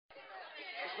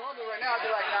Normally right now I'd be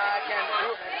like, nah, I can't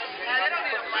do it, man. Yeah, they don't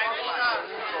need a fight. What's up?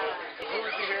 Who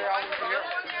would be here? I would be here.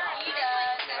 He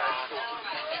does.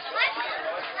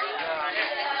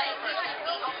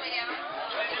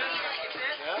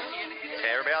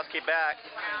 Okay, everybody else keep back.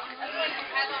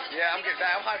 Yeah, I'm getting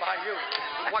back. I'm high behind you.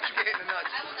 Watch you get hit in the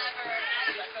nuts.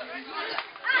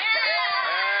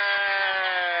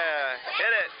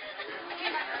 Hit it.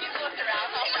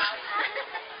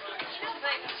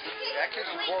 That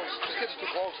kid's too close. This kid's too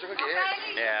close. They're going to get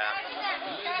hit. Yeah.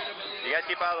 You guys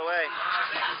keep out of the way.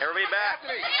 Everybody back.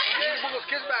 Anthony, you need to move those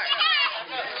kids back.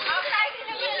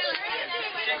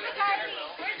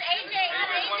 Where's AJ?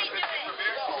 How's AJ doing?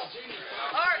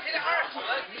 Hard, hit it hard.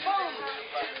 Boom.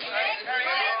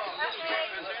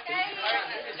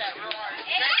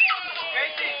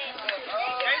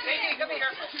 Casey, come here.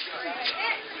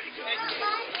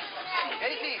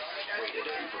 Casey.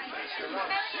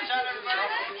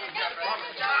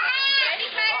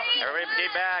 Everybody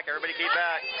keep back. Everybody keep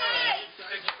back.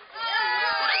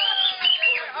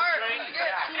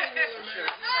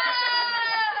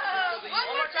 One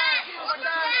more time. One more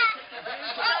time.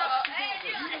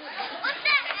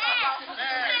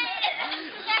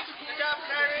 Good job,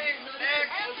 Terry.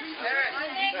 Next. Eric.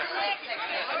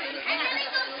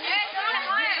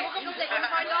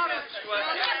 My daughter.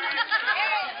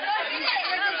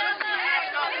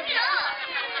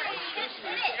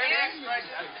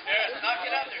 Knock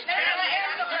it up. You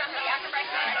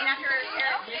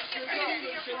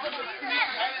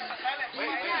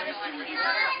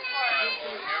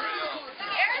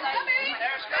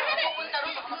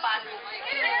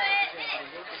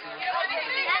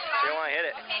don't want to hit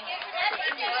it.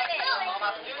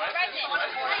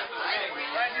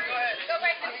 Go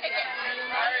break the ticket.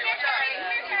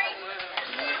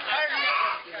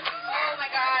 Oh my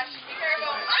gosh. Be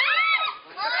careful.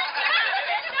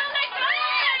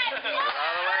 Out of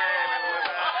the way. Move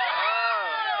back.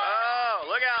 Oh,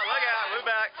 look out, look out. Move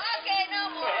back. Okay, no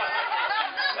more.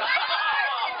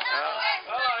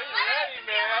 Oh, he's ready,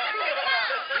 man.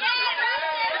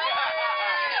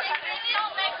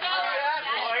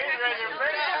 Oh, he's ready to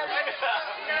bring it.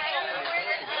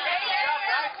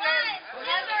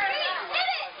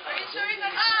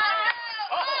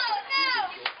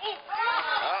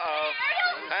 Uh-oh.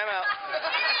 Time out.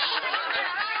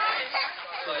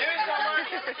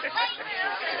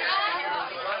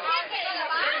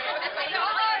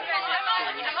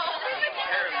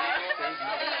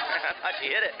 I thought you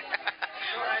hit it.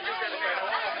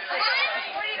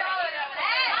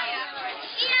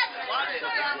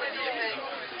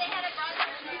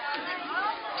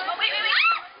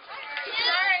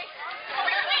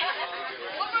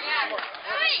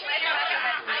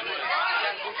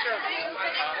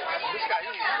 This guy,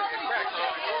 he's going to get cracked.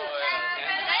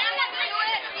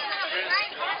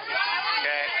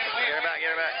 Okay, get her back,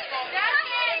 get her back.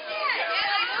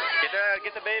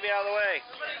 Get the baby out of the way.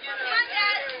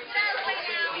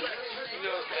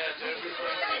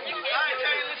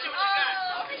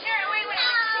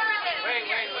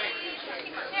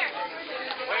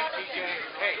 Wait, TJ.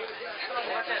 Hey,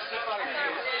 let that slip out of your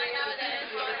hand.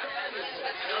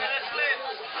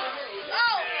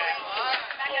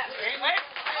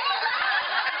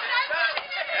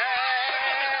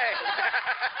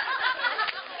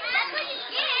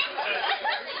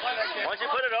 Why don't you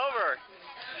put it over?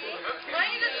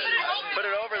 Put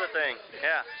it over the thing.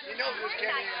 Yeah. He knows there's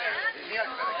candy in there. He's not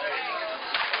going to get it.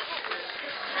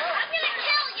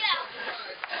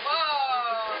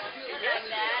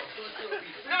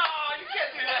 No, you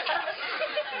can't do that.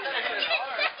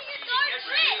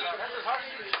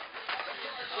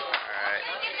 Alright.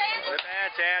 Give Dad a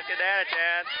chance. Give Dad a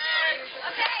chance.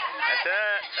 That's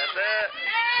it. That's it.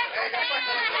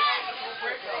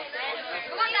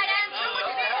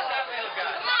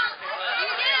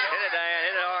 Hit it, Diane.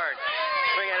 Hit it hard.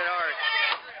 Swing at it hard.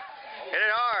 Hit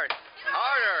it hard.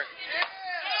 Harder.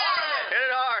 Hit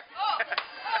it hard.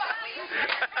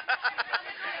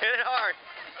 Hit it hard.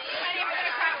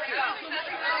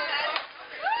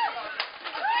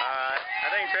 I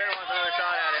think Trent wants another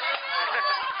shot at it.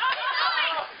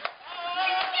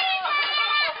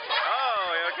 Oh,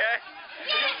 you okay?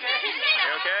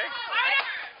 You okay?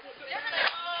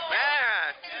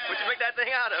 Man, what'd you pick that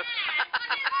thing out of?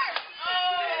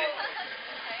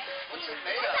 What's it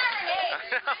made of?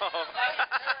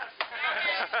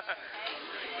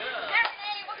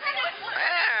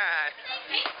 Man.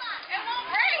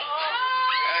 There you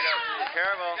go.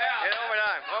 Careful. Hit it one more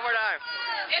time. One more time.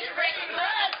 It's breaking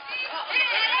blood.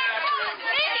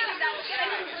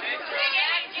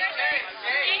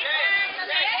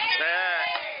 Back.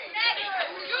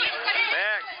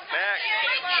 Back.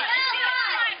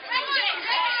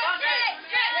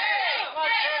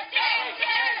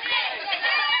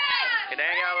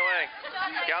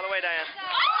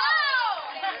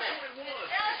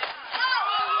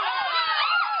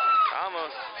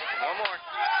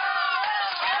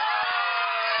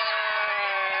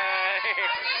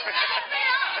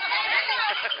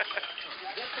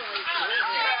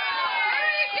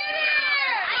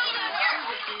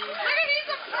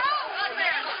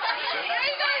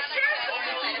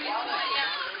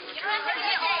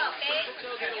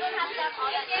 Got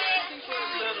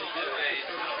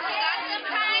some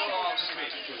kind?